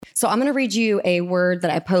So I'm going to read you a word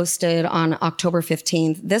that I posted on October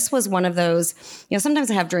 15th. This was one of those,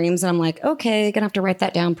 sometimes I have dreams and I'm like, okay, going to have to write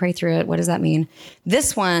that down, pray through it. What does that mean?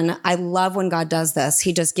 This one, I love when God does this.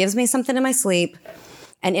 He just gives me something in my sleep.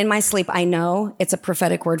 And in my sleep, I know it's a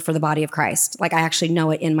prophetic word for the body of Christ. Like I actually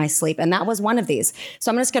know it in my sleep. And that was one of these.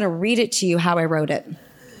 So I'm just going to read it to you how I wrote it.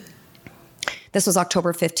 This was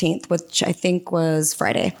October 15th, which I think was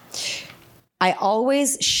Friday. I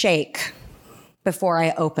always shake before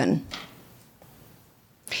I open.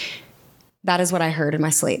 That is what I heard in my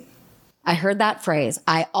sleep. I heard that phrase.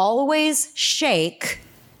 I always shake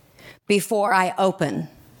before I open.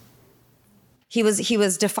 He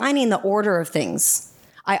was defining the order of things.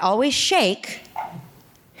 I always shake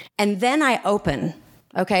and then I open.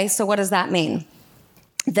 Okay, so what does that mean?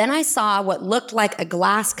 Then I saw what looked like a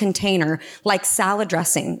glass container, like salad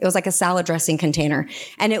dressing. It was like a salad dressing container.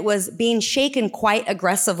 And it was being shaken quite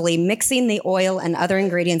aggressively, mixing the oil and other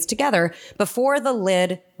ingredients together before the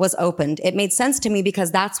lid was opened. It made sense to me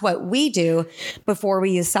because that's what we do before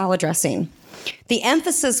we use salad dressing. The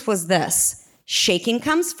emphasis was this: shaking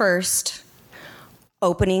comes first,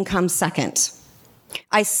 opening comes second.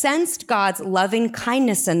 I sensed God's loving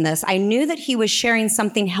kindness in this. I knew that he was sharing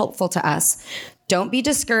something helpful to us. Don't be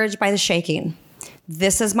discouraged by the shaking.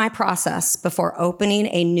 This is my process before opening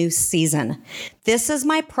a new season. This is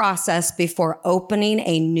my process before opening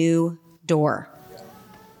a new door.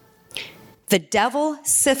 The devil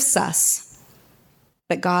sifts us,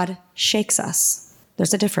 but God shakes us.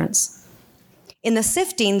 There's a difference. In the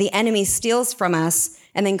sifting, the enemy steals from us,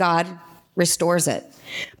 and then God restores it.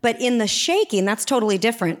 But in the shaking, that's totally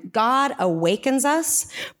different. God awakens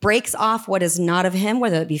us, breaks off what is not of him,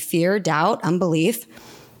 whether it be fear, doubt, unbelief,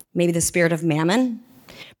 maybe the spirit of mammon,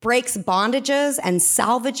 breaks bondages and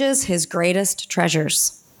salvages his greatest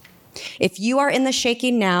treasures. If you are in the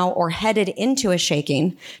shaking now or headed into a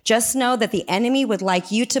shaking, just know that the enemy would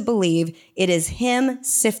like you to believe it is him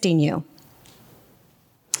sifting you.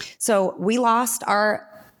 So we lost our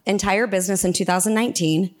entire business in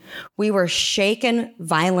 2019. We were shaken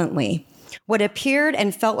violently. What appeared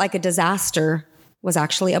and felt like a disaster was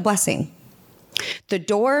actually a blessing. The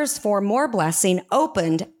doors for more blessing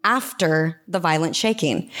opened after the violent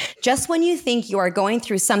shaking. Just when you think you are going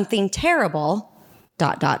through something terrible, ...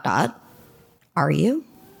 Are you?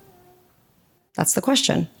 That's the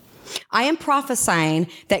question. I am prophesying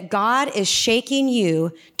that God is shaking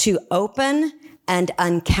you to open and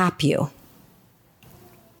uncap you.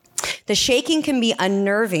 The shaking can be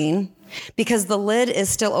unnerving because the lid is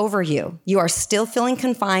still over you. You are still feeling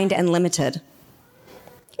confined and limited.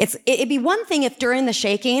 It'd be one thing if during the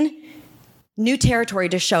shaking, new territory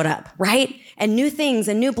just showed up, right? And new things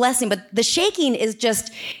and new blessing. But the shaking is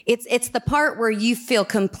just, it's the part where you feel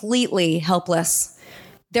completely helpless.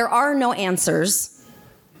 There are no answers.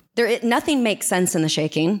 Nothing makes sense in the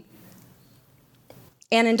shaking.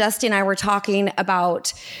 Ann and Dusty and I were talking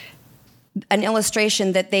about an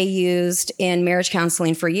illustration that they used in marriage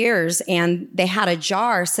counseling for years, and they had a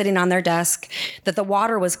jar sitting on their desk that the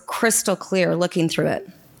water was crystal clear looking through it.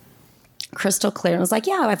 Crystal clear. And I was like,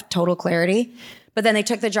 yeah, I have total clarity. But then they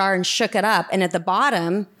took the jar and shook it up, and at the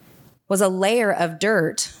bottom was a layer of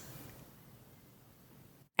dirt.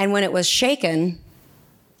 And when it was shaken,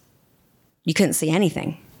 you couldn't see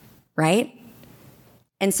anything, right?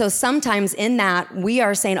 And so sometimes in that, we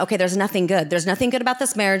are saying, okay, there's nothing good. There's nothing good about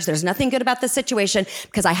this marriage. There's nothing good about this situation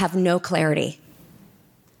because I have no clarity.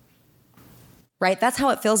 Right? That's how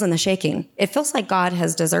it feels in the shaking. It feels like God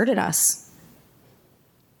has deserted us.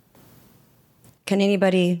 Can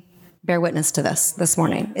anybody bear witness to this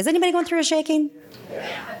morning? Is anybody going through a shaking?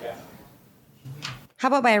 How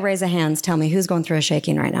about by a raise of hands, tell me who's going through a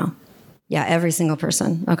shaking right now? Yeah, every single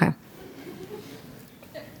person. Okay.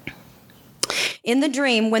 In the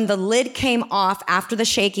dream, when the lid came off after the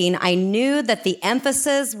shaking, I knew that the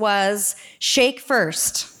emphasis was shake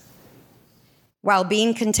first while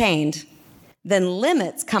being contained, then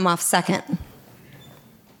limits come off second.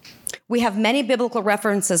 We have many biblical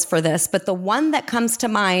references for this, but the one that comes to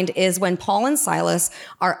mind is when Paul and Silas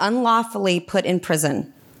are unlawfully put in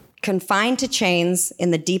prison, confined to chains in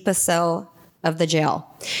the deepest cell of the jail.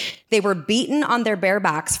 They were beaten on their bare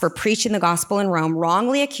backs for preaching the gospel in Rome,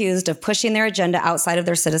 wrongly accused of pushing their agenda outside of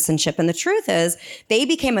their citizenship. And the truth is, they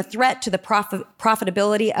became a threat to the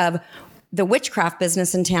profitability of the witchcraft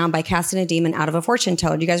business in town by casting a demon out of a fortune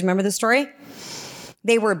teller. Do you guys remember the story?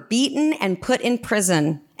 They were beaten and put in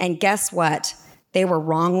prison. And guess what? They were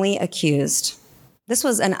wrongly accused. This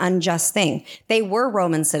was an unjust thing. They were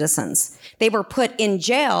Roman citizens. They were put in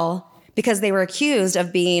jail because they were accused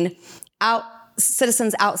of being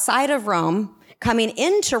citizens outside of Rome, coming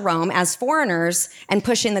into Rome as foreigners and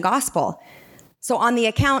pushing the gospel. So on the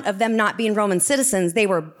account of them not being Roman citizens, they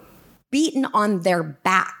were beaten on their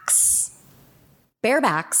backs, bare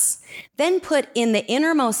backs, then put in the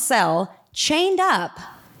innermost cell, chained up.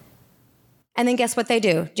 And then guess what they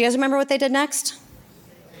do? Do you guys remember what they did next?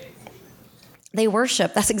 They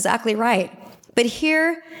worship. That's exactly right. But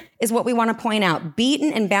here is what we want to point out.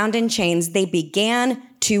 Beaten and bound in chains, they began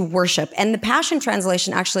to worship. And the Passion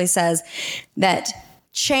Translation actually says that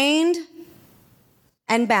chained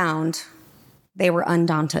and bound, they were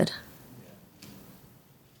undaunted.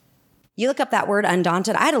 You look up that word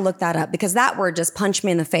undaunted. I had to look that up because that word just punched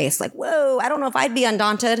me in the face. Like, whoa, I don't know if I'd be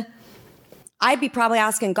undaunted. I'd be probably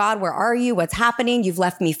asking God, where are you? What's happening? You've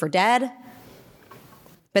left me for dead.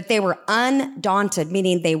 But they were undaunted,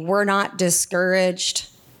 meaning they were not discouraged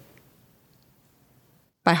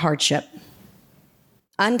by hardship.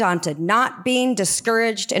 Undaunted, not being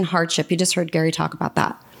discouraged in hardship. You just heard Gary talk about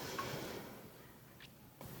that.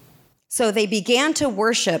 So they began to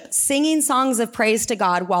worship, singing songs of praise to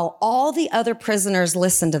God while all the other prisoners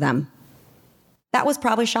listened to them. That was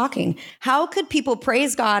probably shocking. How could people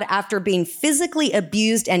praise God after being physically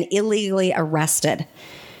abused and illegally arrested?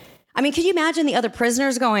 I mean, could you imagine the other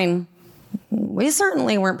prisoners going, we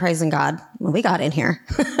certainly weren't praising God when we got in here.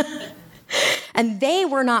 And they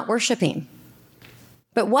were not worshiping.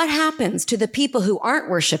 But what happens to the people who aren't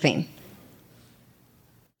worshiping? Do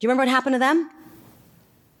you remember what happened to them?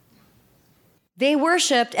 They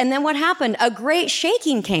worshiped, and then what happened? A great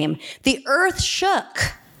shaking came. The earth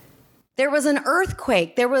shook. There was an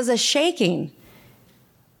earthquake. There was a shaking.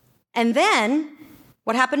 And then,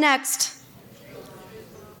 what happened next?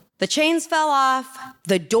 The chains fell off.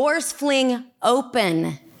 The doors fling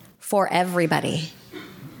open for everybody.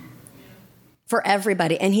 For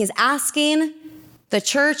everybody. And he's asking the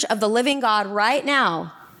church of the living God right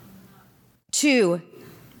now to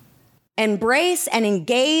embrace and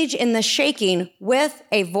engage in the shaking with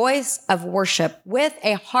a voice of worship, with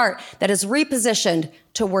a heart that is repositioned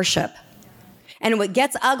to worship. And what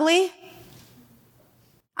gets ugly,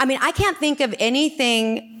 I mean, I can't think of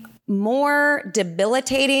anything more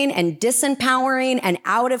debilitating and disempowering and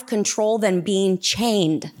out of control than being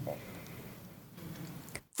chained.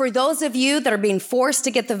 For those of you that are being forced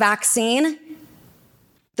to get the vaccine,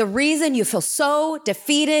 the reason you feel so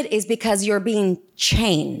defeated is because you're being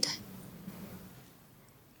chained.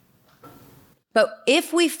 But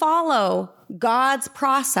if we follow God's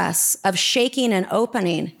process of shaking and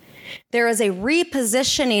opening, there is a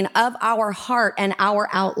repositioning of our heart and our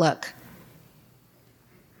outlook.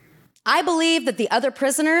 I believe that the other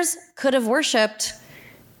prisoners could have worshiped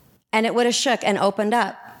and it would have shook and opened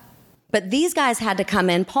up. But these guys had to come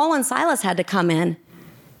in, Paul and Silas had to come in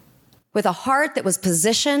with a heart that was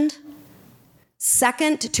positioned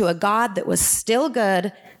second to a God that was still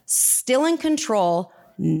good, still in control,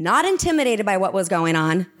 not intimidated by what was going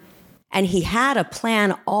on, and he had a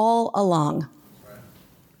plan all along.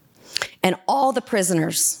 And all the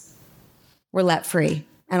prisoners were let free.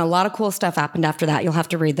 And a lot of cool stuff happened after that. You'll have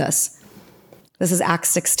to read this. This is Acts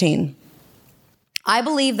 16. I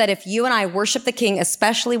believe that if you and I worship the King,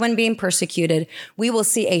 especially when being persecuted, we will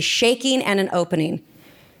see a shaking and an opening.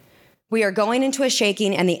 We are going into a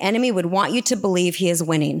shaking, and the enemy would want you to believe he is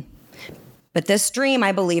winning. But this dream,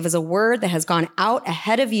 I believe, is a word that has gone out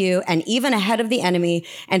ahead of you and even ahead of the enemy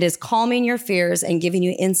and is calming your fears and giving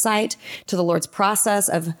you insight to the Lord's process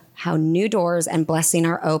of how new doors and blessing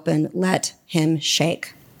are open. Let him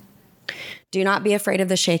shake. Do not be afraid of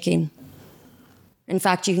the shaking. In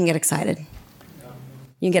fact, you can get excited.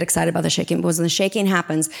 You can get excited about the shaking, because when the shaking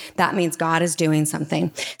happens, that means God is doing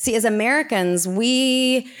something. See, as Americans,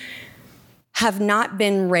 we have not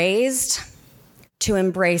been raised to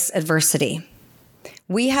embrace adversity.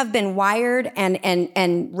 We have been wired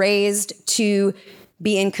and raised to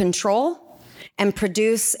be in control and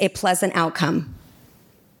produce a pleasant outcome.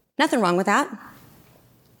 Nothing wrong with that.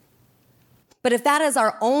 But if that is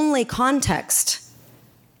our only context,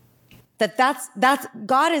 that's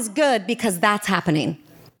God is good because that's happening,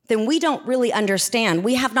 then we don't really understand.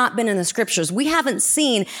 We have not been in the scriptures. We haven't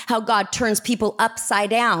seen how God turns people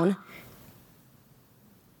upside down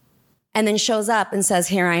and then shows up and says,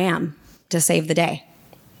 here I am to save the day.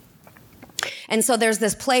 And so there's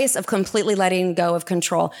this place of completely letting go of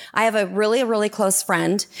control. I have a really close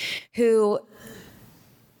friend who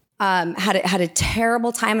had a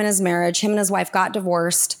terrible time in his marriage. Him and his wife got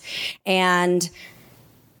divorced. And,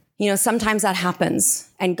 you know, sometimes that happens.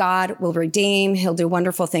 And God will redeem. He'll do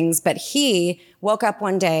wonderful things. But he woke up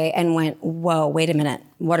one day and went, whoa, wait a minute.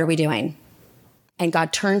 What are we doing? And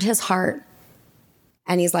God turned his heart.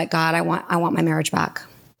 And he's like, God, I want my marriage back.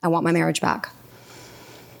 I want my marriage back.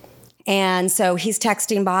 And so he's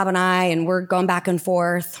texting Bob and I, and we're going back and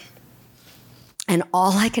forth. And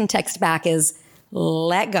all I can text back is,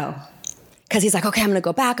 let go. Because he's like, okay, I'm going to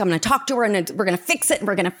go back. I'm going to talk to her, and we're going to fix it, and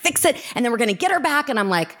we're going to fix it, and then we're going to get her back. And I'm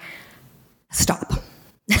like, stop.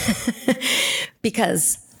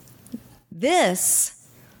 Because this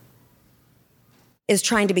is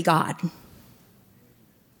trying to be God.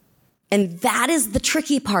 And that is the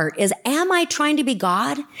tricky part, is am I trying to be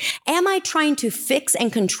God? Am I trying to fix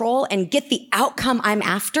and control and get the outcome I'm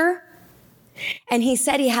after? And he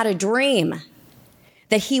said he had a dream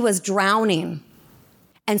that he was drowning.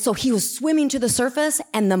 And so he was swimming to the surface,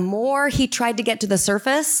 and the more he tried to get to the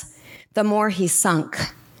surface, the more he sunk.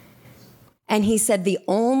 And he said the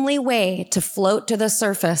only way to float to the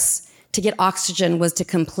surface to get oxygen was to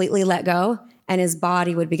completely let go, and his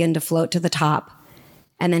body would begin to float to the top.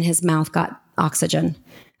 And then his mouth got oxygen.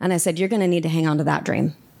 And I said, you're going to need to hang on to that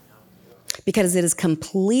dream, because it is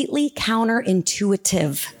completely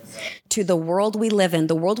counterintuitive to the world we live in.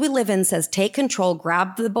 The world we live in says, take control,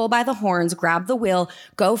 grab the bull by the horns, grab the wheel,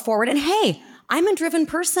 go forward. And hey, I'm a driven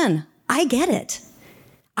person. I get it.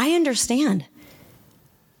 I understand.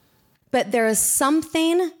 But there is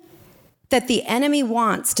something that the enemy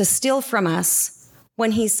wants to steal from us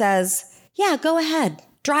when he says, yeah, go ahead.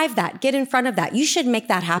 Drive that. Get in front of that. You should make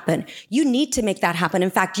that happen. You need to make that happen.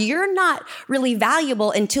 In fact, you're not really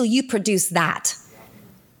valuable until you produce that.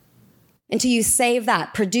 Until you save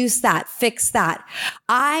that, produce that, fix that.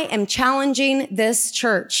 I am challenging this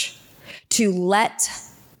church to let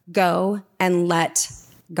go and let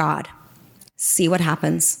God. See what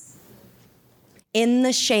happens. In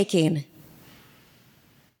the shaking,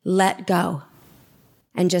 let go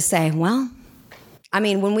and just say, well, I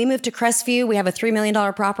mean, when we moved to Crestview, we have a $3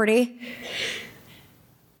 million property.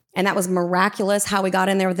 And that was miraculous how we got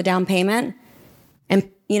in there with the down payment. And,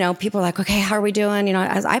 you know, people are like, okay, how are we doing? You know,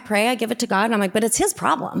 as I pray, I give it to God. And I'm like, but it's his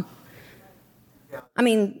problem. I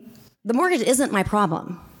mean, the mortgage isn't my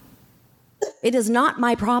problem. It is not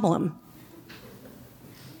my problem.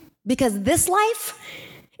 Because this life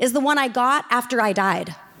is the one I got after I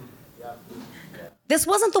died. This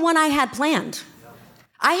wasn't the one I had planned.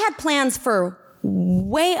 I had plans for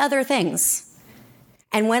way other things.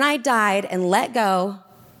 And when I died and let go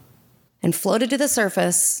and floated to the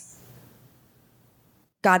surface,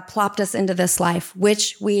 God plopped us into this life,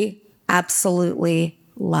 which we absolutely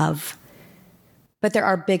love. But there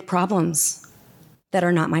are big problems that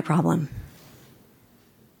are not my problem.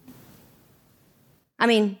 I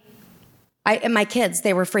mean, and my kids,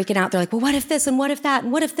 they were freaking out. They're like, well, what if this and what if that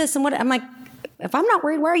and what if this and what? I'm like, if I'm not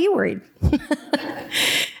worried, why are you worried?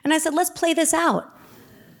 And I said, let's play this out.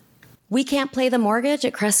 We can't pay the mortgage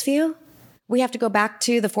at Crestview. We have to go back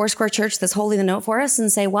to the Foursquare church that's holding the note for us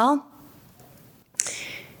and say, well,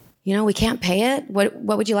 you know, we can't pay it. What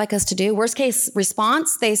would you like us to do? Worst case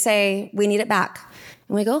response, they say, we need it back.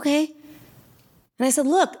 And we go, okay. And I said,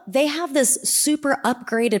 look, they have this super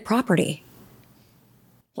upgraded property.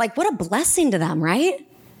 Like, what a blessing to them, right?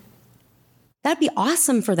 That'd be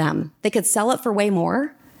awesome for them. They could sell it for way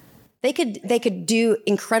more. They could do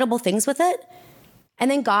incredible things with it. And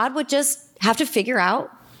then God would just have to figure out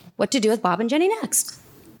what to do with Bob and Jenny next.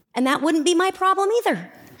 And that wouldn't be my problem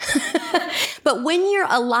either. But when you're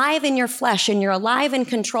alive in your flesh and you're alive in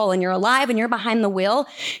control and you're alive and you're behind the wheel,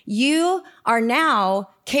 you are now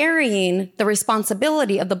carrying the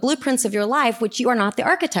responsibility of the blueprints of your life, which you are not the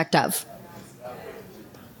architect of.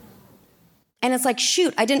 And it's like,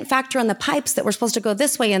 shoot, I didn't factor in the pipes that were supposed to go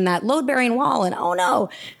this way and that load-bearing wall. And oh no,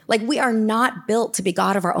 like we are not built to be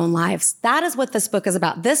God of our own lives. That is what this book is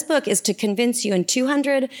about. This book is to convince you in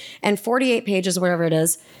 248 pages, whatever it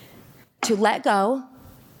is, to let go,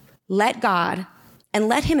 let God, and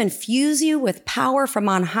let him infuse you with power from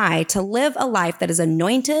on high to live a life that is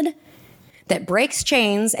anointed, that breaks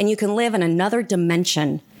chains, and you can live in another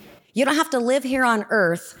dimension. You don't have to live here on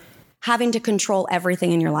earth having to control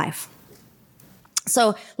everything in your life.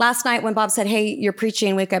 So last night when Bob said, hey, you're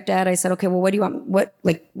preaching Wake Up Dad, I said, okay, well, what do you want? What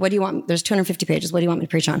do you want? There's 250 pages. What do you want me to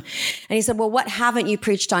preach on? And he said, well, what haven't you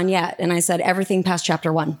preached on yet? And I said, everything past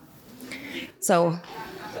chapter 1. So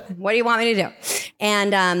what do you want me to do?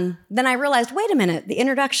 And then I realized, wait a minute, the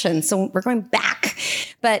introduction. So we're going back.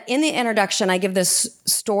 But in the introduction, I give this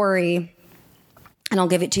story, and I'll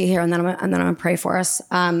give it to you here, and then I'm going to pray for us.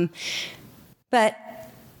 But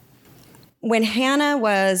when Hannah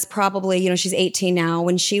was probably, she's 18 now.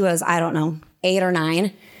 When she was, 8 or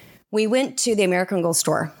 9, we went to the American Eagle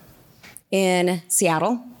store in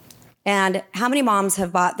Seattle. And how many moms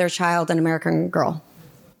have bought their child an American Girl?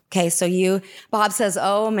 Okay, so Bob says,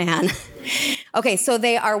 oh man. Okay, so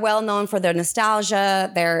they are well known for their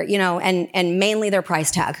nostalgia, their, and mainly their price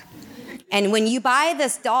tag. And when you buy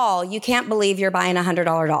this doll, you can't believe you're buying a $100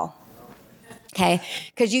 doll. Okay?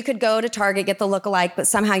 Because you could go to Target, get the lookalike, but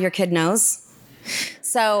somehow your kid knows.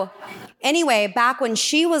 So anyway, back when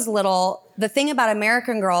she was little, the thing about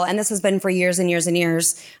American Girl, and this has been for years and years and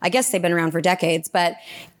years, I guess they've been around for decades, but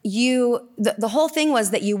the whole thing was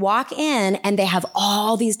that you walk in and they have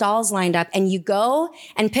all these dolls lined up and you go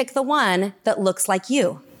and pick the one that looks like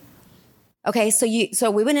you. Okay, so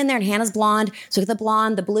we went in there and Hannah's blonde, so we get the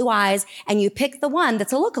blonde, the blue eyes, and you pick the one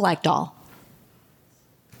that's a lookalike doll.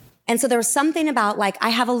 And so there was something about like, I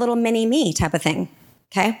have a little mini me type of thing.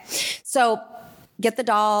 Okay, so get the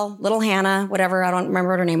doll, little Hannah, whatever, I don't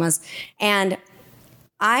remember what her name was. And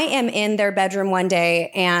I am in their bedroom one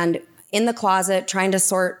day and in the closet trying to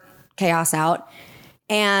sort chaos out.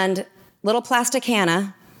 And little plastic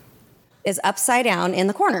Hannah is upside down in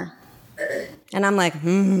the corner. And I'm like,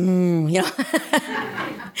 you know,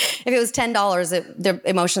 if it was $10, the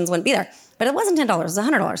emotions wouldn't be there. But it wasn't $10, it was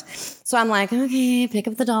 $100. So I'm like, okay, pick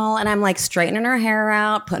up the doll. And I'm like straightening her hair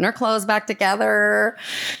out, putting her clothes back together,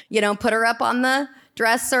 you know, put her up on the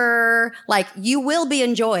dresser. Like, you will be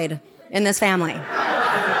enjoyed in this family.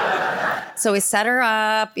 So we set her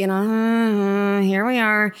up, you know, here we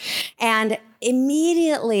are. And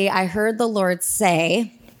immediately I heard the Lord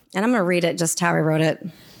say, and I'm going to read it just how I wrote it.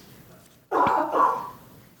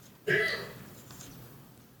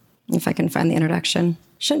 If I can find the introduction.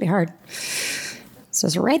 Shouldn't be hard. So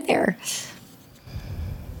it's right there.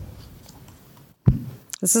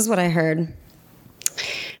 This is what I heard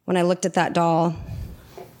when I looked at that doll.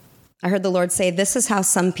 I heard the Lord say, this is how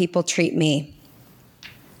some people treat me.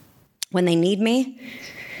 When they need me,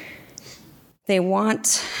 they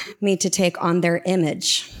want me to take on their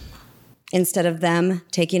image instead of them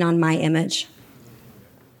taking on my image.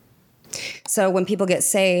 So when people get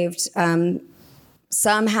saved,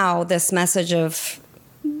 somehow this message of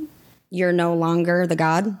you're no longer the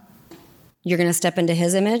God, you're going to step into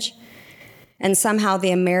his image, and somehow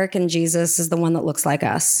the American Jesus is the one that looks like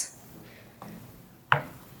us.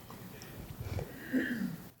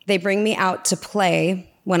 They bring me out to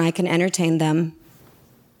play when I can entertain them,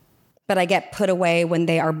 but I get put away when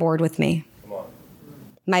they are bored with me.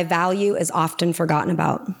 My value is often forgotten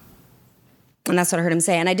about. And that's what I heard him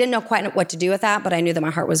say. And I didn't know quite what to do with that, but I knew that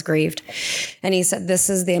my heart was grieved. And he said, this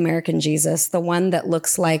is the American Jesus, the one that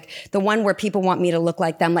looks like, the one where people want me to look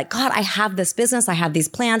like them. Like, God, I have this business, I have these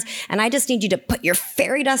plans, and I just need you to put your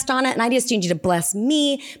fairy dust on it. And I just need you to bless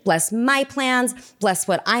me, bless my plans, bless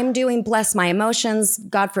what I'm doing, bless my emotions.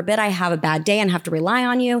 God forbid I have a bad day and have to rely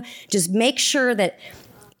on you. Just make sure that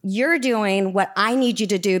you're doing what I need you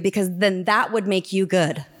to do, because then that would make you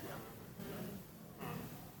good.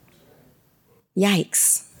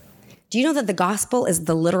 Yikes. Do you know that the gospel is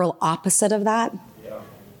the literal opposite of that? Yeah.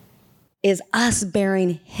 Is us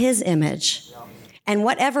bearing his image. Yeah. And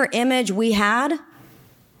whatever image we had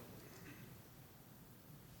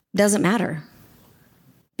doesn't matter.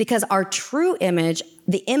 Because our true image,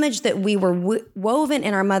 the image that we were woven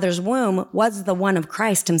in our mother's womb, was the one of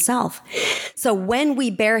Christ himself. So when we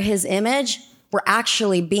bear his image, we're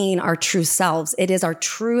actually being our true selves. It is our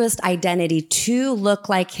truest identity to look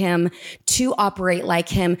like him, to operate like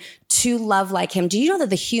him, to love like him. Do you know that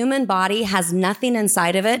the human body has nothing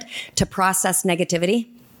inside of it to process negativity?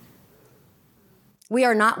 We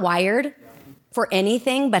are not wired for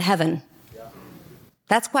anything but heaven.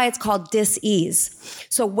 That's why it's called dis-ease.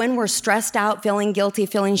 So when we're stressed out, feeling guilty,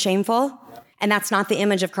 feeling shameful, and that's not the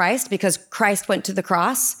image of Christ, because Christ went to the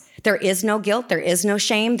cross, there is no guilt, there is no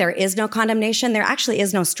shame, there is no condemnation, there actually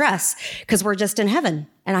is no stress, because we're just in heaven,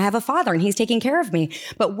 and I have a Father, and he's taking care of me.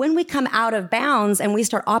 But when we come out of bounds and we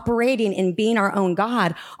start operating in being our own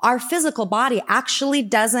God, our physical body actually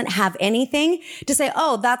doesn't have anything to say,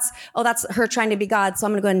 oh, that's her trying to be God, so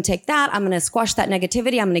I'm gonna go ahead and take that, I'm gonna squash that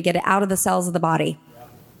negativity, I'm gonna get it out of the cells of the body.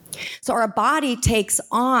 So our body takes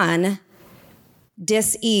on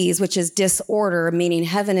dis-ease, which is disorder, meaning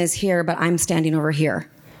heaven is here, but I'm standing over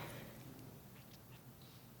here.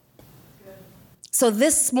 So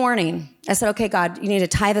this morning, I said, okay, God, you need to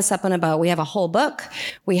tie this up in a bow. We have a whole book.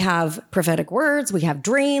 We have prophetic words. We have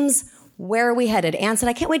dreams. Where are we headed? Ann said,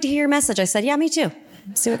 I can't wait to hear your message. I said, yeah, me too.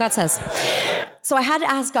 See what God says. So I had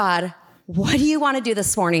to ask God, what do you want to do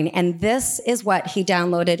this morning? And this is what he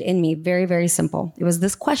downloaded in me. Very, very simple. It was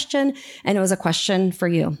this question, and it was a question for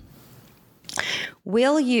you.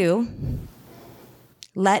 Will you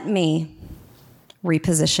let me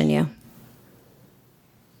reposition you?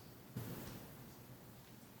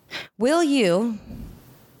 Will you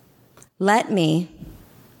let me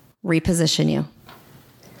reposition you?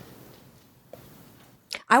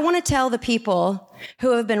 I want to tell the people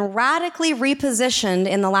who have been radically repositioned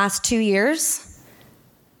in the last 2 years,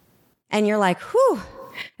 and you're like, whew,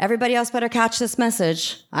 everybody else better catch this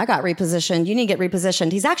message. I got repositioned. You need to get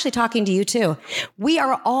repositioned. He's actually talking to you too. We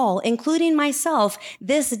are all, including myself,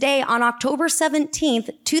 this day on October 17th,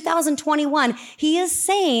 2021, he is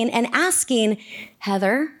saying and asking,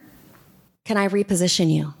 Heather, can I reposition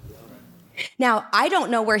you? Now, I don't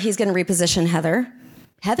know where he's going to reposition Heather.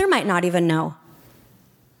 Heather might not even know.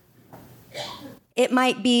 It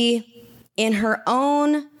might be in her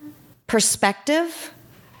own perspective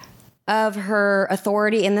of her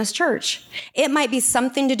authority in this church. It might be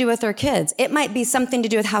something to do with her kids. It might be something to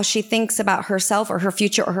do with how she thinks about herself or her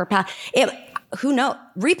future or her path. Who knows?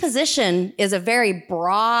 Reposition is a very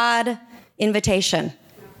broad invitation.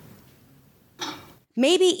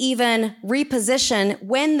 Maybe even reposition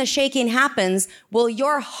when the shaking happens. Will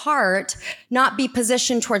your heart not be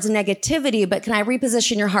positioned towards negativity, but can I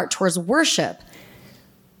reposition your heart towards worship?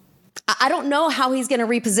 I don't know how he's going to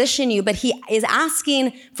reposition you, but he is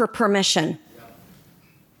asking for permission.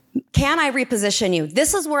 Can I reposition you?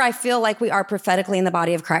 This is where I feel like we are prophetically in the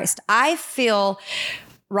body of Christ. I feel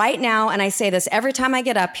right now, and I say this every time I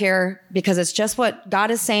get up here because it's just what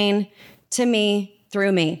God is saying to me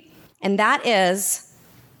through me. And that is,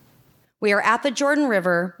 we are at the Jordan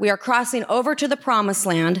River. We are crossing over to the promised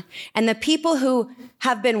land. And the people who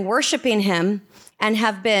have been worshiping him and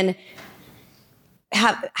have been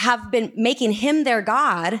making him their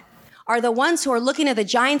God are the ones who are looking at the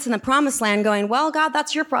giants in the promised land going, well, God,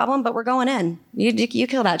 that's your problem, but we're going in. You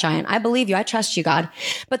kill that giant. I believe you. I trust you, God.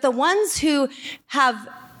 But the ones who have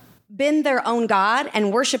been their own God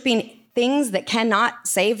and worshiping things that cannot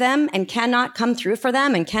save them and cannot come through for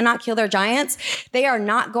them and cannot kill their giants, they are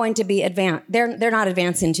not going to be advanced. They're not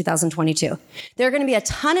advancing in 2022. There are going to be a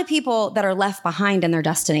ton of people that are left behind in their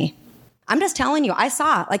destiny. I'm just telling you, I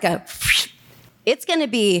saw like it's going to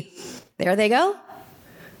be, there they go,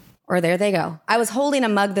 or there they go. I was holding a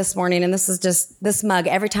mug this morning, and this mug,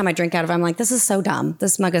 every time I drink out of it, I'm like, this is so dumb.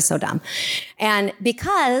 This mug is so dumb. And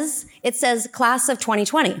because it says class of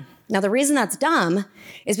 2020. Now, the reason that's dumb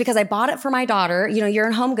is because I bought it for my daughter. You know, you're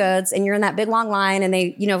in Home Goods, and you're in that big, long line, and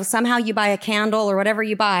they, you know, somehow you buy a candle or whatever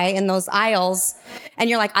you buy in those aisles, and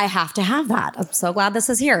you're like, I have to have that. I'm so glad this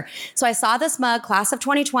is here. So I saw this mug, class of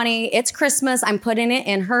 2020. It's Christmas. I'm putting it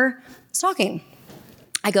in her stocking.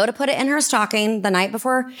 I go to put it in her stocking the night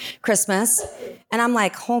before Christmas, and I'm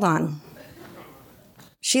like, hold on.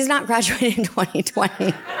 She's not graduating in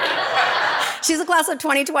 2020. She's a class of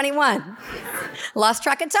 2021. Lost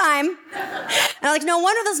track of time. And I'm like, no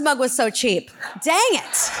wonder this mug was so cheap. Dang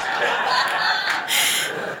it.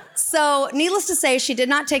 So needless to say, she did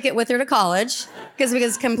not take it with her to college because it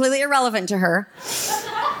was completely irrelevant to her.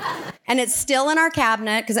 And it's still in our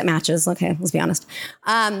cabinet because it matches. Okay, let's be honest.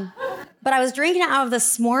 But I was drinking it out of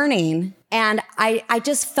this morning, and I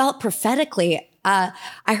just felt prophetically, I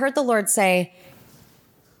heard the Lord say,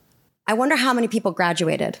 I wonder how many people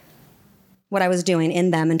graduated what I was doing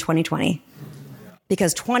in them in 2020.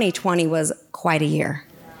 Because 2020 was quite a year.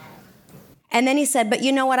 And then he said, but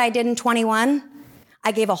you know what I did in 21?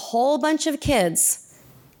 I gave a whole bunch of kids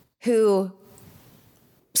who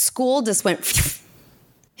school just went,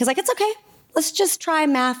 he's like, it's okay. Let's just try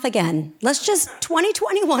math again.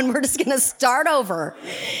 2021, we're just going to start over.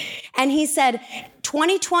 And he said,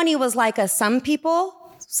 2020 was like some people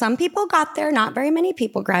got there, not very many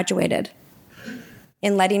people graduated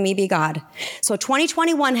in letting me be God. So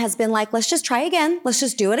 2021 has been like, let's just try again. Let's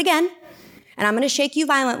just do it again. And I'm going to shake you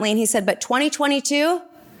violently. And he said, but 2022,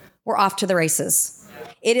 we're off to the races.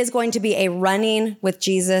 It is going to be a running with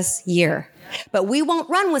Jesus year. But we won't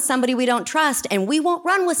run with somebody we don't trust. And we won't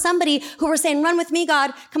run with somebody who we're saying, run with me, God.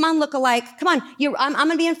 Come on, look alike. Come on. I'm going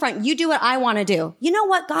to be in front. You do what I want to do. You know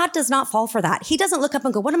what? God does not fall for that. He doesn't look up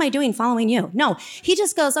and go, what am I doing following you? No, he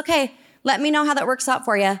just goes, okay, let me know how that works out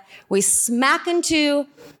for you. We smack into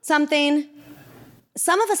something.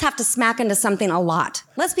 Some of us have to smack into something a lot.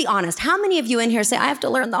 Let's be honest. How many of you in here say, I have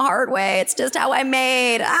to learn the hard way. It's just how I'm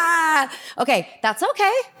made. Okay, that's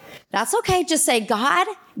okay. That's okay. Just say, God,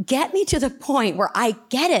 get me to the point where I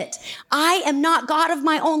get it. I am not God of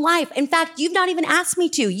my own life. In fact, you've not even asked me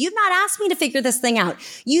to. You've not asked me to figure this thing out.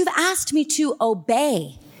 You've asked me to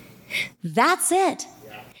obey. That's it.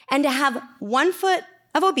 And to have one foot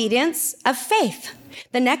of obedience, of faith.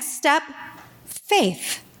 The next step,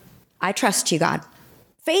 faith. I trust you, God.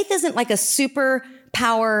 Faith isn't like a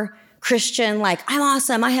superpower Christian, like, I'm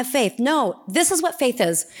awesome, I have faith. No, this is what faith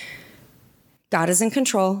is. God is in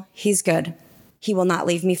control. He's good. He will not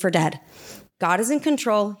leave me for dead. God is in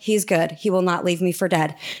control. He's good. He will not leave me for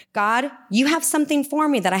dead. God, you have something for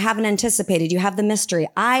me that I haven't anticipated. You have the mystery.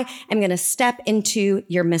 I am going to step into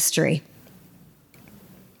your mystery.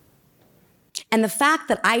 And the fact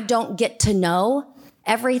that I don't get to know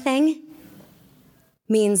everything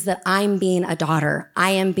means that I'm being a daughter.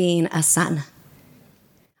 I am being a son.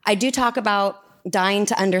 I do talk about dying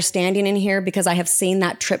to understanding in here because I have seen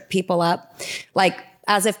that trip people up. Like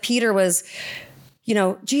as if Peter was,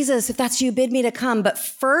 Jesus, if that's you, bid me to come. But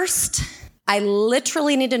first, I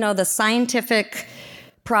literally need to know the scientific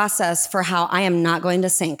process for how I am not going to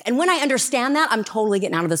sink. And when I understand that, I'm totally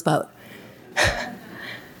getting out of this boat.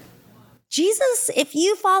 Jesus, if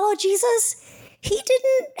you follow Jesus, he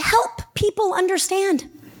didn't help people understand.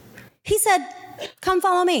 He said, come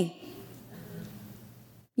follow me.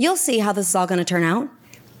 You'll see how this is all going to turn out.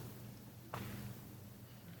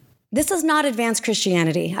 This is not advanced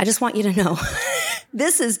Christianity. I just want you to know.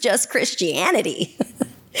 This is just Christianity.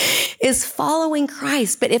 Is following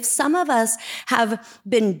Christ. But if some of us have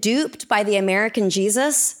been duped by the American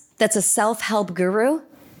Jesus, that's a self-help guru,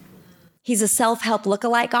 he's a self-help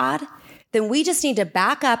lookalike God, then we just need to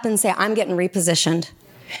back up and say, I'm getting repositioned.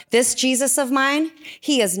 This Jesus of mine,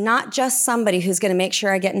 he is not just somebody who's going to make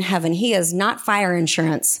sure I get in heaven. He is not fire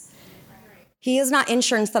insurance. He is not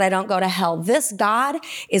insurance that I don't go to hell. This God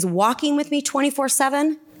is walking with me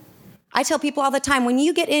 24/7. I tell people all the time, when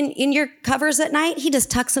you get in your covers at night, he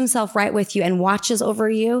just tucks himself right with you and watches over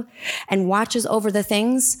you and watches over the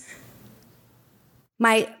things.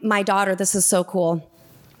 My daughter, this is so cool.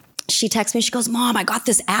 She texts me, she goes, Mom, I got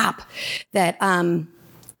this app that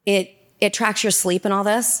it tracks your sleep and all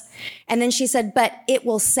this. And then she said, but it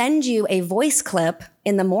will send you a voice clip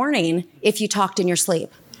in the morning if you talked in your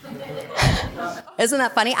sleep. Isn't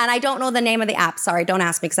that funny? And I don't know the name of the app. Sorry, don't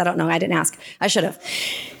ask me because I don't know. I didn't ask. I should have.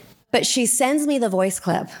 But she sends me the voice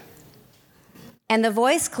clip. And the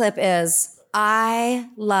voice clip is, I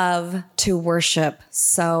love to worship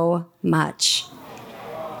so much.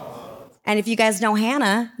 And if you guys know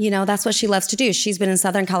Hannah, that's what she loves to do. She's been in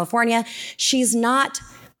Southern California. She's not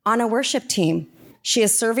on a worship team. She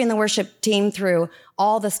is serving the worship team through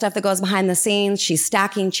all the stuff that goes behind the scenes. She's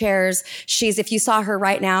stacking chairs. If you saw her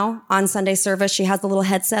right now on Sunday service, she has the little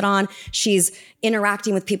headset on. She's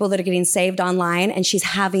interacting with people that are getting saved online, and she's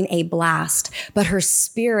having a blast. But her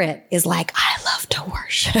spirit is like, I love to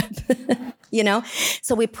worship.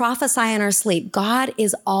 So we prophesy in our sleep. God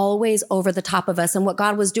is always over the top of us. And what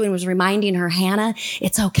God was doing was reminding her, Hannah,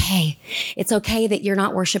 it's okay. It's okay that you're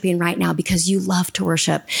not worshiping right now because you love to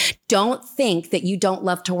worship. Don't think that you don't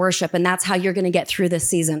love to worship and that's how you're going to get through this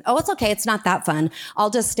season. Oh, it's okay. It's not that fun. I'll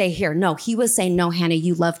just stay here. No, he was saying, no, Hannah,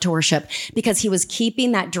 you love to worship because he was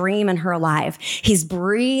keeping that dream in her alive. He's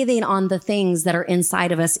breathing on the things that are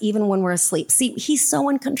inside of us, even when we're asleep. See, he's so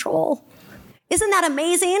in control. Isn't that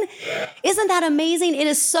amazing? Isn't that amazing? It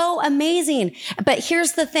is so amazing. But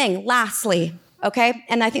here's the thing, lastly, okay?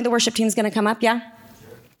 And I think the worship team is going to come up, yeah?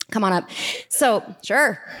 Come on up. So,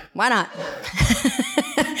 sure, why not?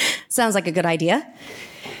 Sounds like a good idea.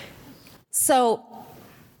 So,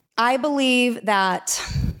 I believe that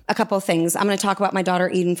a couple of things. I'm going to talk about my daughter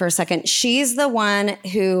Eden for a second. She's the one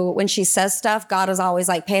who, when she says stuff, God is always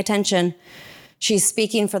like, pay attention. She's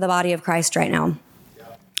speaking for the body of Christ right now.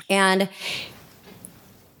 And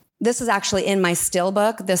this is actually in my still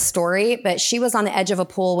book, this story, but she was on the edge of a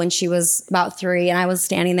pool when she was about 3, and I was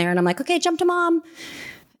standing there and I'm like, okay, jump to mom.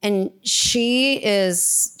 And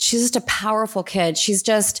she's just a powerful kid.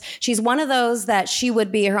 She's one of those that she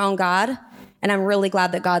would be her own God. And I'm really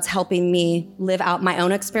glad that God's helping me live out my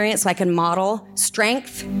own experience so I can model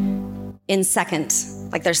strength in second.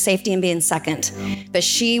 Like there's safety in being second. But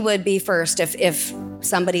she would be first if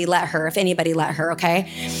somebody let her, if anybody let her, okay?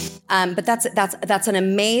 But that's an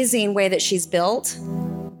amazing way that she's built.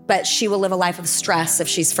 But she will live a life of stress if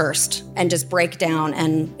she's first and just break down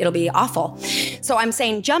and it'll be awful. So I'm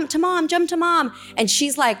saying, jump to mom. And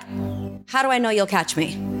she's like, how do I know you'll catch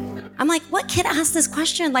me? I'm like, what kid asked this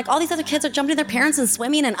question? Like all these other kids are jumping their parents and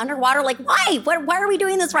swimming and underwater. Like, why? Why are we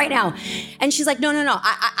doing this right now? And she's like, no.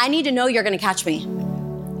 I need to know you're going to catch me.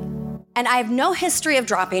 And I have no history of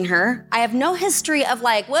dropping her. I have no history of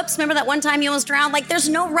like, whoops, remember that one time you almost drowned? Like there's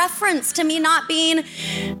no reference to me not being,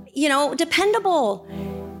 dependable.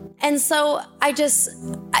 And so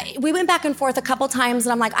we went back and forth a couple times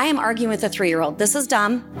and I'm like, I am arguing with a 3-year-old. This is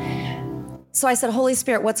dumb. So I said, Holy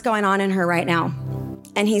Spirit, what's going on in her right now?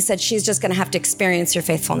 And he said, she's just going to have to experience your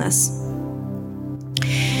faithfulness.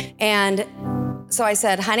 And so I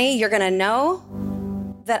said, honey, you're going to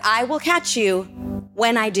know that I will catch you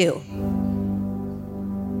when I do.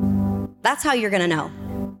 That's how you're going to know.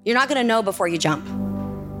 You're not going to know before you jump.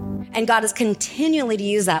 And God is continually to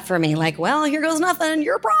use that for me. Like, well, here goes nothing,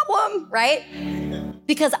 your problem, right?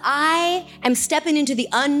 Because I am stepping into the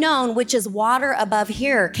unknown, which is water above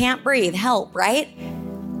here, can't breathe, help, right?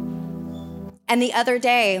 And the other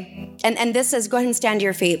day, and this is, go ahead and stand to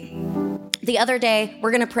your feet. The other day,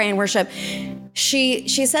 we're going to pray and worship. She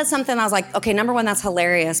said something. I was like, okay, number one, that's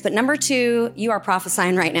hilarious. But number two, you are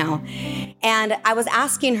prophesying right now. And I was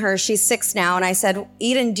asking her, she's 6 now. And I said,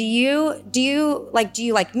 Eden, do you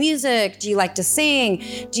like music? Do you like to sing?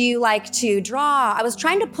 Do you like to draw? I was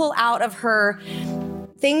trying to pull out of her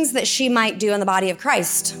things that she might do in the body of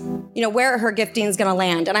Christ, where her gifting is going to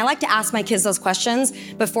land. And I like to ask my kids those questions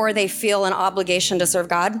before they feel an obligation to serve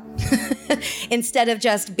God, instead of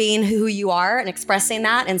just being who you are and expressing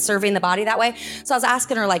that and serving the body that way. So I was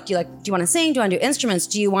asking her, do you want to sing? Do you want to do instruments?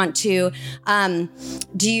 Do you want to,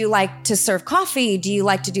 do you like to serve coffee? Do you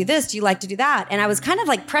like to do this? Do you like to do that? And I was kind of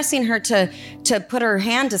like pressing her to put her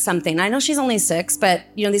hand to something. I know she's only 6, but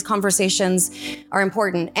these conversations are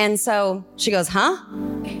important. And so she goes, huh?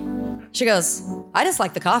 She goes, I just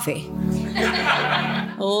like the coffee.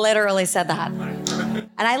 Literally said that.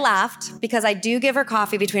 And I laughed because I do give her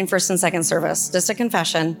coffee between first and second service. Just a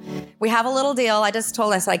confession. We have a little deal. I just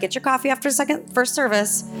told her, I said, I get your coffee after first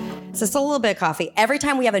service. It's just a little bit of coffee. Every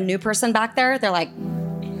time we have a new person back there, they're like,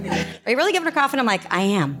 are you really giving her coffee? And I'm like, I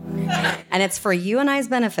am. And it's for you and I's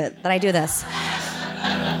benefit that I do this.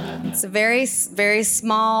 It's a very, very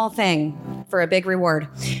small thing for a big reward.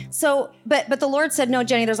 So, but the Lord said, no,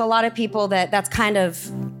 Jenny, there's a lot of people that's kind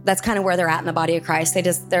of where they're at in the body of Christ.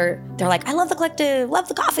 They're like, I love the collective, love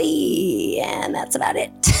the coffee, and that's about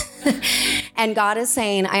it. And God is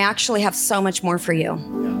saying, I actually have so much more for you.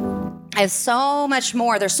 I have so much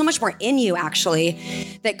more. There's so much more in you,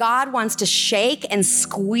 actually, that God wants to shake and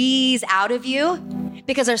squeeze out of you,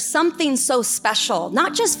 because there's something so special,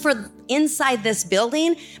 not just for inside this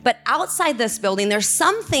building, but outside this building. There's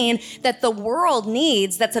something that the world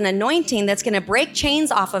needs that's an anointing that's going to break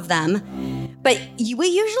chains off of them. But we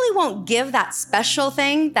usually won't give that special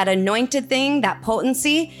thing, that anointed thing, that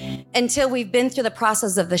potency, until we've been through the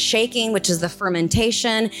process of the shaking, which is the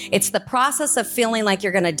fermentation. It's the process of feeling like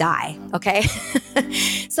you're going to die, okay?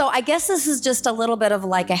 So I guess this is just a little bit of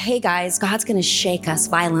like a, hey guys, God's going to shake us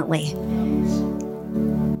violently.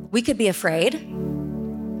 We could be afraid,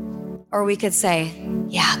 or we could say,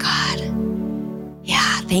 yeah, God.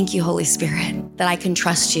 Yeah, thank you, Holy Spirit, that I can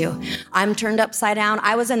trust you. I'm turned upside down.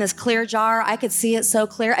 I was in this clear jar. I could see it so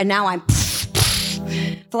clear. And now I'm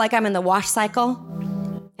feel like I'm in the wash cycle.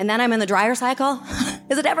 And then I'm in the dryer cycle.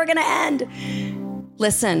 Is it ever going to end?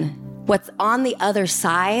 Listen, what's on the other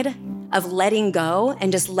side of letting go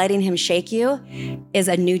and just letting him shake you is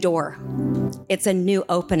a new door. It's a new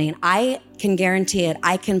opening. I can guarantee it.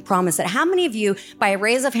 I can promise it. How many of you, by a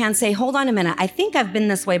raise of hands, say, hold on a minute, I think I've been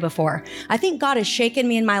this way before. I think God has shaken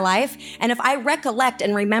me in my life. And if I recollect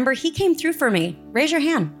and remember, he came through for me. Raise your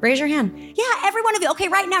hand. Raise your hand. Yeah, every one of you. Okay,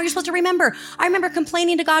 right now, you're supposed to remember. I remember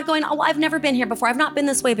complaining to God going, oh, I've never been here before. I've not been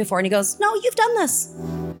this way before. And he goes, no, you've done this.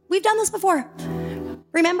 We've done this before.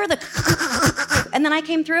 Remember the and then I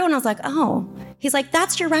came through and I was like, oh. He's like,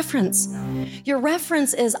 that's your reference. Your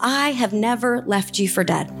reference is, I have never left you for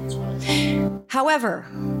dead. However,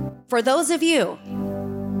 for those of you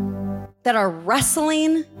that are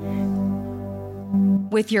wrestling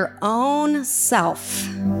with your own self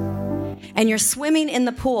and you're swimming in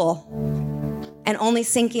the pool and only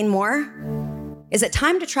sinking more, is it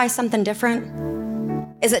time to try something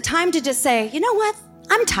different? Is it time to just say, you know what?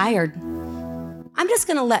 I'm tired. I'm just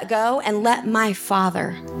going to let go and let my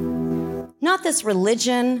Father, not this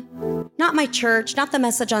religion, not my church, not the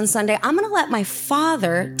message on Sunday. I'm going to let my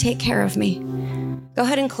Father take care of me. Go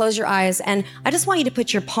ahead and close your eyes. And I just want you to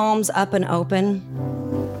put your palms up and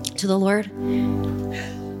open to the Lord.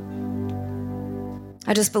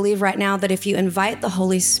 I just believe right now that if you invite the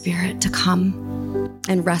Holy Spirit to come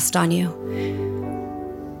and rest on you,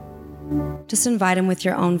 just invite him with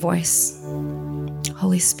your own voice.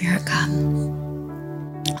 Holy Spirit, come.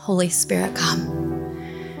 Holy Spirit,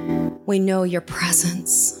 come. We know your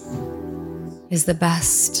presence is the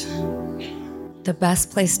best. The best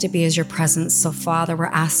place to be is your presence. So, Father, we're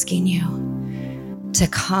asking you to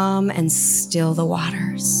come and still the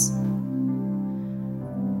waters.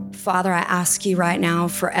 Father, I ask you right now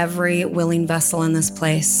for every willing vessel in this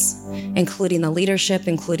place, including the leadership,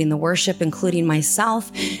 including the worship, including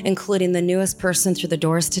myself, including the newest person through the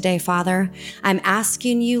doors today, Father. I'm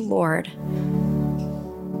asking you, Lord,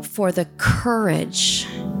 for the courage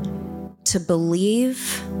to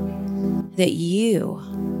believe that you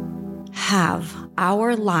have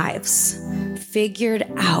our lives figured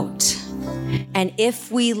out. And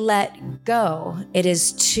if we let go, it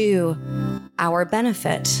is to our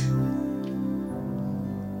benefit.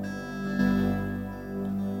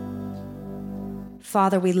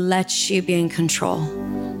 Father, we let you be in control.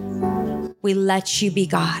 We let you be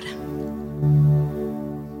God.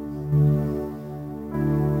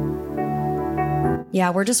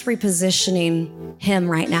 Yeah, we're just repositioning him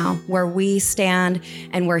right now, where we stand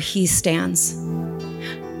and where he stands.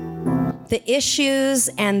 The issues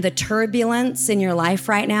and the turbulence in your life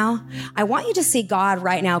right now, I want you to see God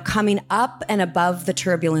right now coming up and above the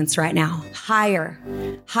turbulence right now. Higher,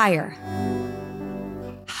 higher,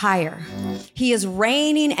 higher. He is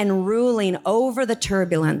reigning and ruling over the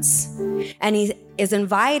turbulence, and he is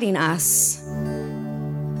inviting us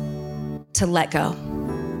to let go.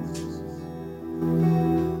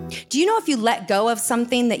 Do you know if you let go of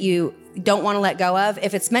something that you don't want to let go of,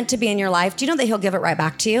 if it's meant to be in your life, do you know that he'll give it right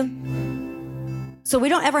back to you? So we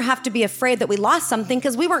don't ever have to be afraid that we lost something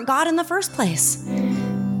because we weren't God in the first place.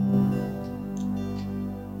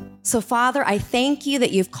 So Father, I thank you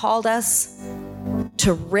that you've called us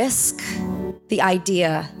to risk the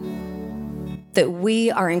idea that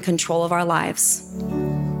we are in control of our lives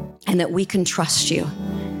and that we can trust you.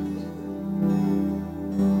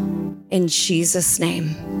 In Jesus'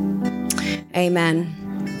 name, amen.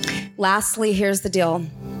 Lastly, here's the deal.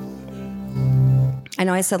 I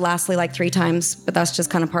know I said lastly like 3 times, but that's just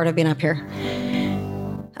kind of part of being up here.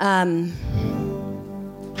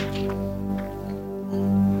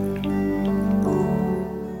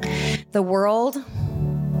 The world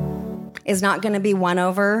is not going to be won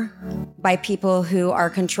over by people who are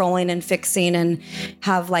controlling and fixing and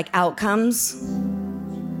have like outcomes.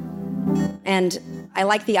 And I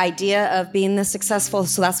like the idea of being this successful,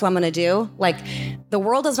 so that's what I'm going to do. Like, the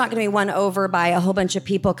world is not going to be won over by a whole bunch of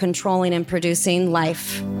people controlling and producing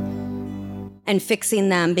life and fixing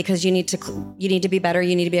them because you need to be better,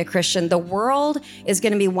 you need to be a Christian. The world is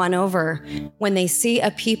going to be won over when they see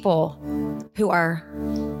a people who are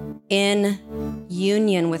in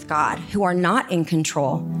union with God, who are not in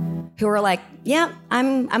control, who are like, yeah,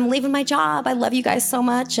 I'm leaving my job. I love you guys so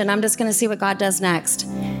much, and I'm just going to see what God does next.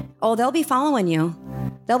 Oh, they'll be following you.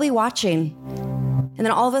 They'll be watching. And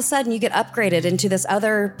then all of a sudden you get upgraded into this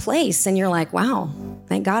other place and you're like, wow,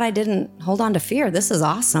 thank God I didn't hold on to fear. This is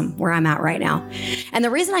awesome where I'm at right now. And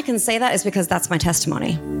the reason I can say that is because that's my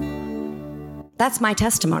testimony. That's my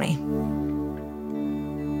testimony.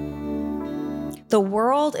 The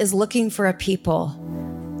world is looking for a people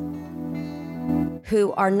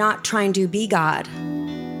who are not trying to be God,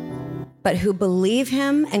 but who believe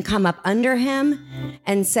him and come up under him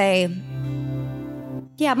and say,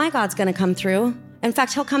 yeah, my God's going to come through. In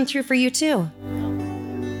fact, he'll come through for you too.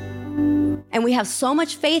 And we have so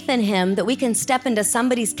much faith in him that we can step into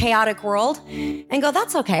somebody's chaotic world and go,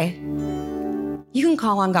 that's okay. You can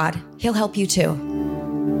call on God. He'll help you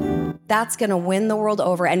too. That's going to win the world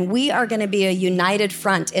over. And we are going to be a united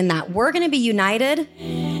front in that. We're going to be united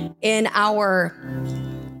in our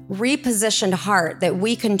repositioned heart that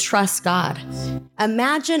we can trust God.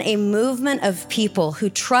 Imagine a movement of people who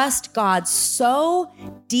trust God so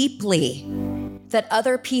deeply that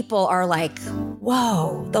other people are like,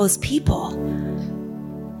 whoa, those people.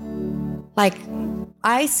 Like,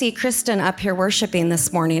 I see Kristen up here worshiping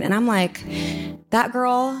this morning, and I'm like, that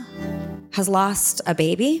girl has lost a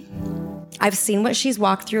baby. I've seen what she's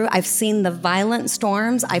walked through. I've seen the violent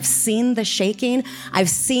storms. I've seen the shaking. I've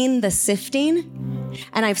seen the sifting.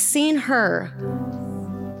 And I've seen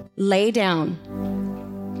her lay down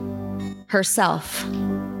herself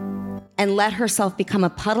and let herself become a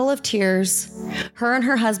puddle of tears, her and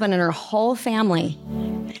her husband and her whole family.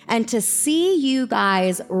 And to see you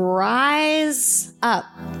guys rise up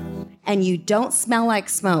and you don't smell like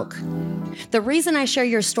smoke. The reason I share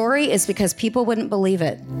your story is because people wouldn't believe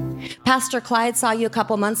it. Pastor Clyde saw you a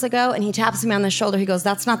couple months ago and he taps me on the shoulder. He goes,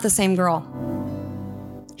 that's not the same girl.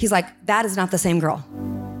 He's like, that is not the same girl.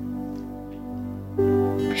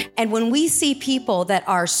 And when we see people that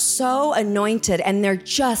are so anointed and they're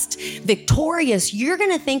just victorious, you're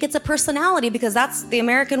going to think it's a personality because that's the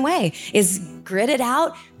American way, is grit it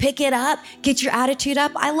out, pick it up, get your attitude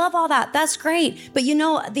up. I love all that. That's great. But you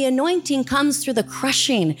know, the anointing comes through the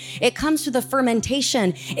crushing. It comes through the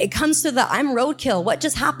fermentation. It comes through the I'm roadkill. What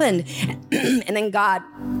just happened? And then God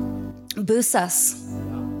boosts us.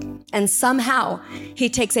 And somehow he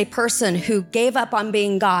takes a person who gave up on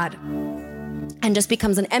being God and just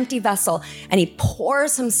becomes an empty vessel, and he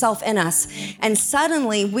pours himself in us. And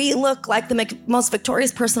suddenly we look like the most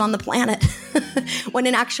victorious person on the planet, when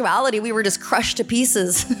in actuality, we were just crushed to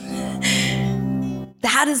pieces.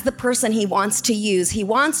 That is the person he wants to use. He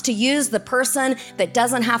wants to use the person that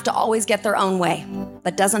doesn't have to always get their own way.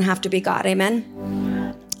 That doesn't have to be God.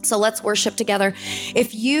 Amen? So let's worship together.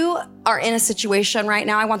 If you are in a situation right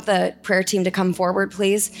now, I want the prayer team to come forward,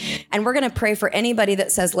 please. And we're going to pray for anybody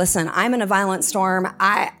that says, listen, I'm in a violent storm.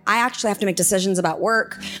 I actually have to make decisions about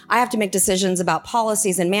work. I have to make decisions about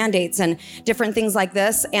policies and mandates and different things like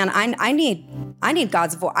this. And I need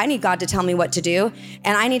God's voice. I need God to tell me what to do.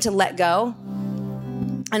 And I need to let go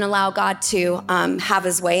and allow God to have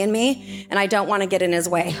his way in me. And I don't want to get in his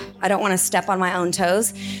way. I don't want to step on my own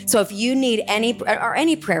toes. So if you need any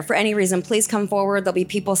prayer for any reason, please come forward. There'll be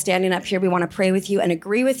people standing up here. We want to pray with you and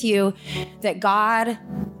agree with you that God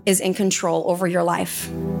is in control over your life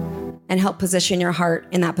and help position your heart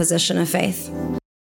in that position of faith.